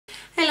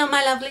Hello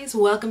my lovelies,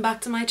 welcome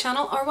back to my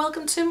channel, or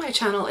welcome to my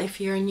channel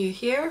if you're new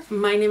here.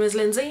 My name is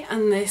Lyndsey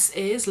and this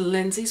is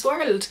Lyndsey's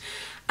World.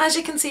 As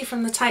you can see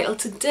from the title,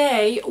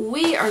 today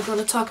we are going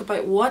to talk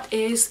about what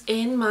is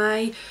in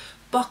my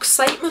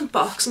Boxcitement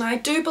box. Now I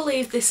do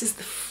believe this is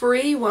the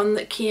free one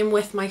that came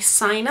with my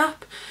sign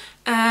up.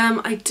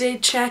 I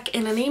did check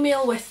in an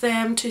email with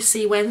them to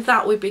see when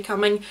that would be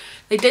coming.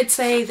 They did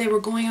say they were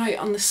going out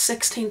on the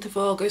 16th of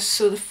August,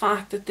 so the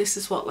fact that this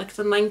is what, like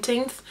the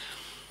 19th?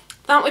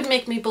 That would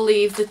make me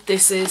believe that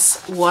this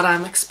is what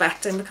I'm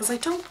expecting, because I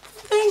don't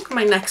think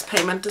my next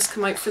payment has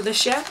come out for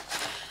this yet.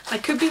 I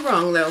could be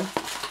wrong though.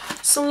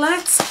 So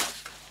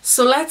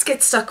let's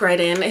get stuck right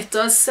in. It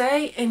does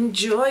say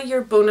enjoy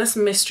your bonus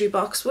mystery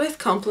box with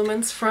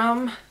compliments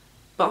from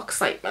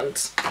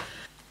Boxcitement.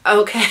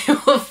 Okay,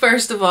 well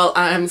first of all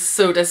I am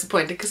so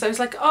disappointed because I was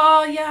like,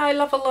 oh yeah, I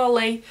love a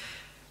lolly.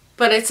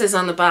 But it says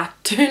on the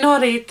back, do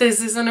not eat,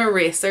 this is an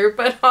eraser.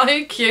 But how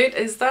cute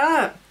is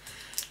that?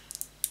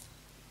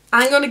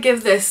 I'm going to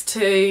give this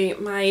to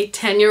my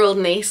 10-year-old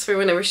niece for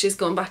whenever she's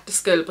going back to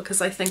school, because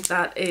I think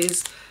that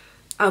is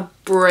a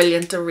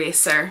brilliant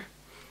eraser.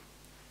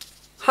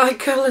 How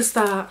cool is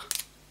that?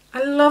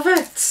 I love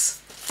it.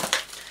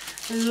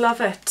 I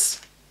love it.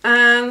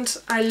 And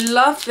I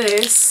love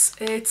this.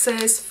 It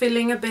says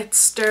feeling a bit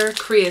stir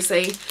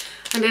crazy,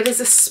 and it is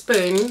a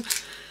spoon.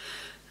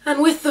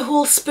 And with the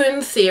whole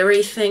spoon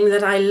theory thing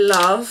that I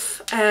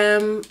love,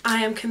 I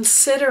am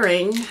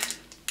considering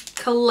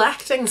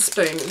collecting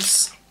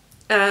spoons.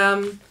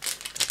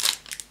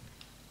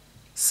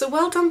 So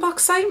well done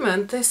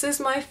Boxcitement. This is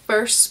my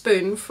first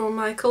spoon for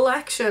my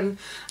collection.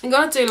 I'm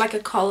going to do like a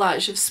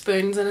collage of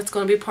spoons, and it's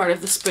going to be part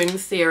of the spoon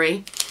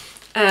theory.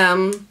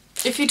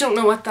 If you don't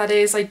know what that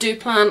is, I do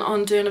plan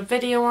on doing a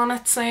video on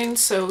it soon,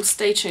 so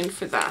stay tuned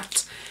for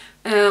that.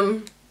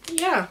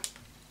 Yeah,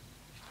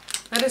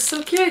 that is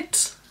so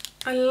cute.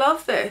 I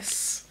love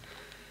this.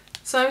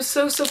 So I'm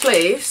so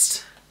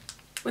pleased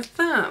with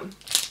that.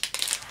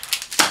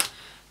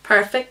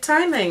 Perfect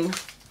timing.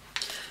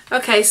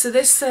 Okay, so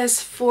this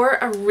says for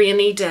a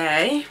rainy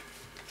day.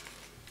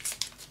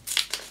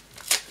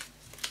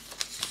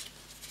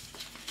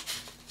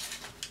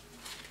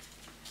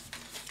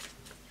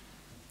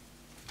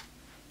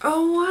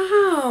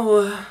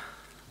 Oh wow.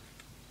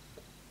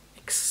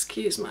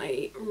 Excuse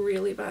my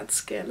really bad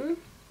skin.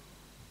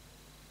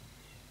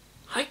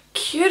 How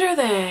cute are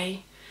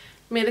they?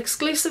 Made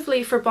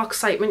exclusively for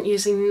Boxcitement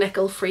using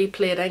nickel-free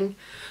plating.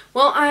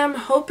 Well, I am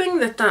hoping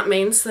that that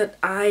means that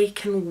I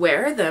can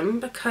wear them,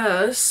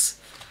 because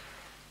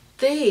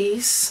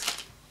these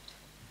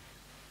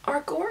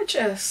are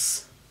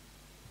gorgeous.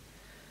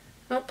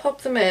 I'll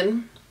pop them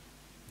in,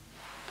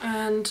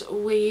 and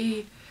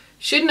we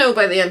should know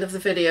by the end of the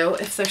video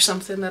if there's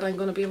something that I'm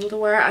going to be able to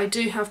wear. I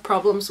do have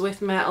problems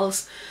with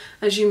metals,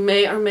 as you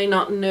may or may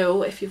not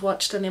know if you've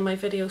watched any of my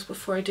videos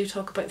before. I do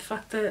talk about the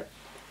fact that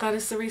that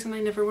is the reason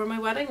I never wear my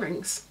wedding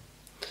rings.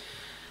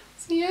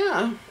 So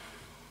yeah.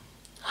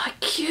 How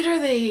cute are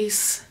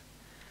these?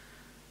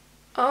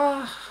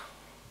 Oh,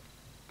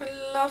 I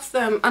love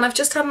them. And I've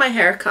just had my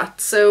hair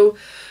cut, so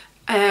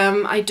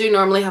I do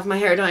normally have my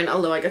hair down,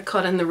 although I got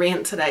cut in the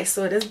rain today,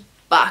 so it is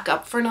back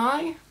up for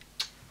now.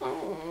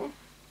 Oh,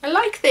 I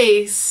like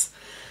these.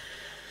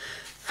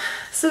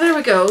 So there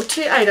we go,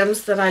 2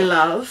 items that I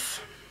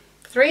love.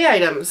 3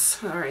 items,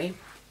 sorry.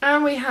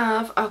 And we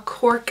have a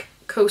cork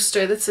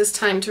coaster that says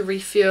time to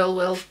refuel.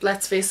 Well,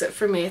 let's face it,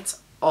 for me it's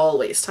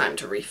always time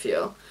to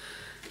refuel.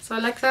 So I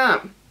like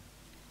that.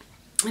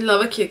 I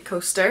love a cute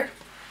coaster.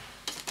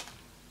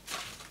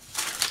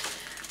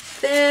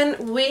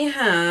 Then we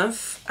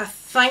have a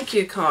thank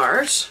you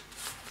card.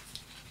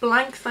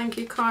 Blank thank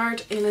you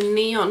card in a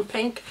neon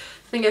pink.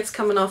 I think it's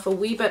coming off a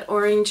wee bit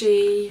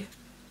orangey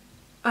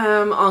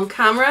on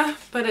camera,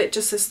 but it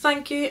just says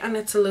thank you, and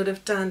it's a load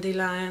of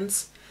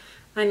dandelions.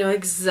 I know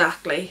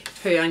exactly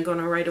who I'm going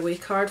to write a wee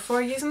card for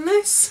using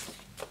this.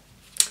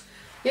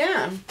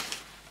 Yeah.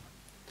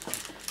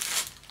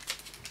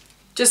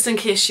 Just in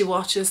case she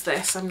watches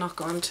this, I'm not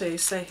going to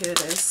say who it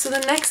is. So the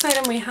next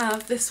item we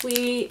have, this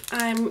wee,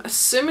 I'm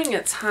assuming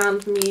it's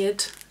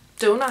handmade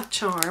donut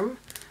charm.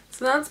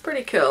 So that's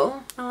pretty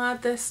cool. I'll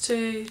add this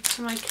to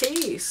my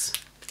keys.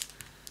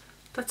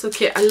 That's so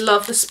cute. I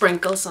love the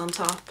sprinkles on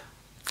top.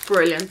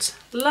 Brilliant.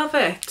 Love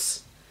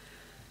it.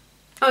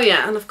 Oh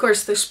yeah, and of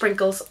course there's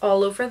sprinkles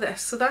all over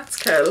this, so that's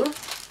cool.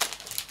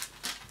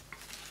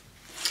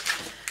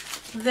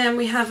 Then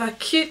we have a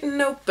cute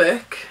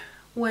notebook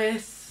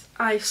with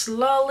ice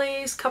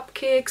lollies,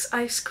 cupcakes,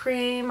 ice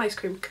cream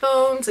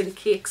cones and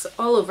cakes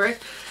all over it,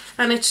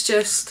 and it's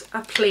just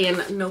a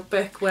plain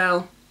notebook.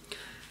 Well,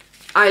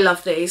 I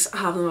love these. I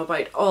have them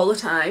about all the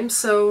time,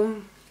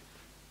 so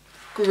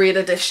great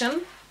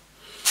addition.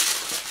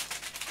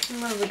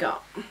 What have we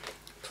got?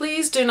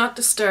 Please do not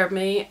disturb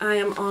me, I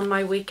am on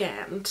my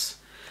weekend.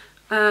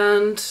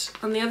 And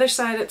on the other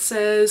side it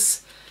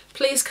says,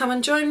 please come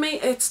and join me,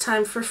 it's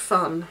time for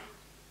fun.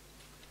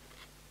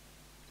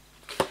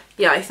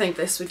 Yeah, I think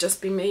this would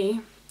just be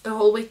me the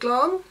whole week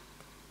long.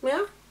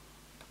 Yeah,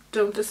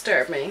 don't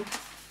disturb me.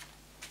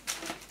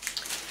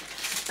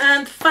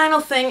 And the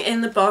final thing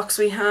in the box,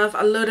 we have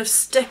a load of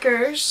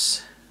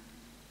stickers.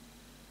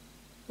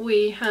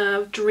 We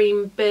have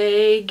dream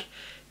big,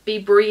 be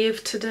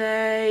brave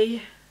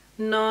today,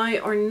 now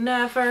or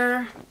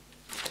never,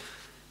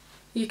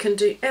 you can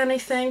do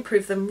anything,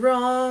 prove them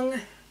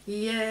wrong,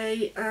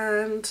 yay,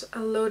 and a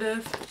load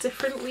of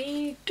different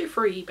wee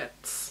different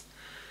bits.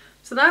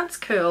 So that's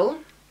cool.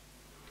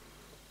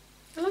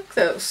 I like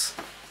those.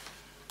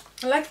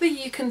 I like that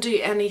you can do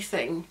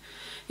anything.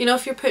 You know,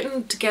 if you're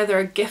putting together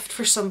a gift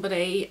for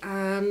somebody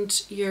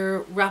and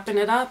you're wrapping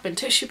it up in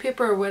tissue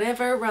paper or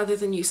whatever rather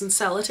than using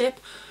sellotape,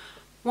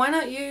 why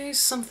not use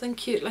something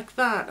cute like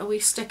that? A wee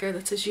sticker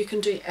that says you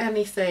can do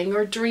anything,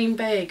 or dream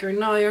big, or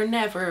now or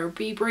never, or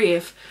be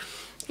brave.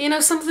 You know,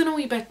 something a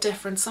wee bit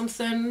different,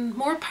 something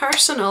more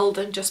personal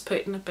than just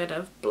putting a bit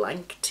of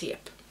blank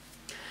tape.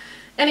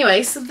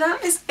 Anyway, so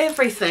that is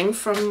everything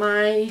from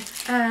my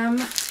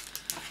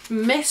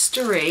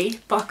mystery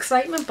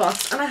Boxcitement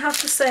box, and I have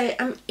to say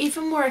I'm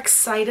even more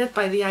excited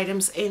by the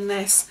items in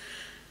this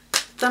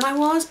than I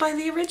was by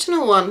the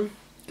original one.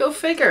 Go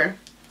figure.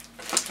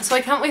 So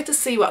I can't wait to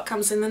see what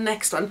comes in the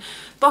next one.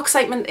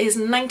 Boxcitement is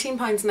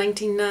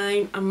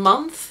 £19.99 a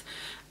month,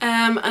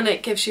 and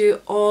it gives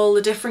you all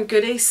the different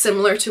goodies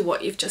similar to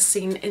what you've just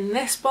seen in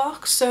this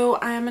box, so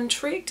I am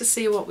intrigued to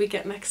see what we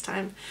get next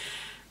time.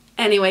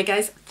 Anyway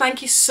guys,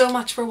 thank you so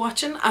much for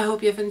watching. I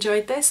hope you've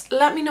enjoyed this.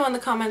 Let me know in the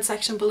comment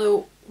section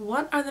below,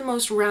 what are the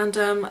most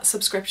random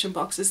subscription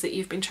boxes that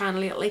you've been trying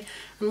lately,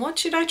 and what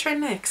should I try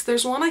next?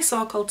 There's one I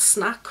saw called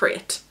Snack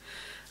Crate,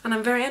 and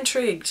I'm very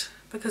intrigued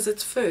because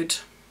it's food,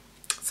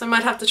 so I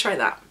might have to try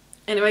that.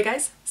 Anyway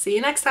guys, see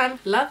you next time.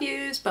 Love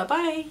yous. Bye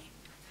bye.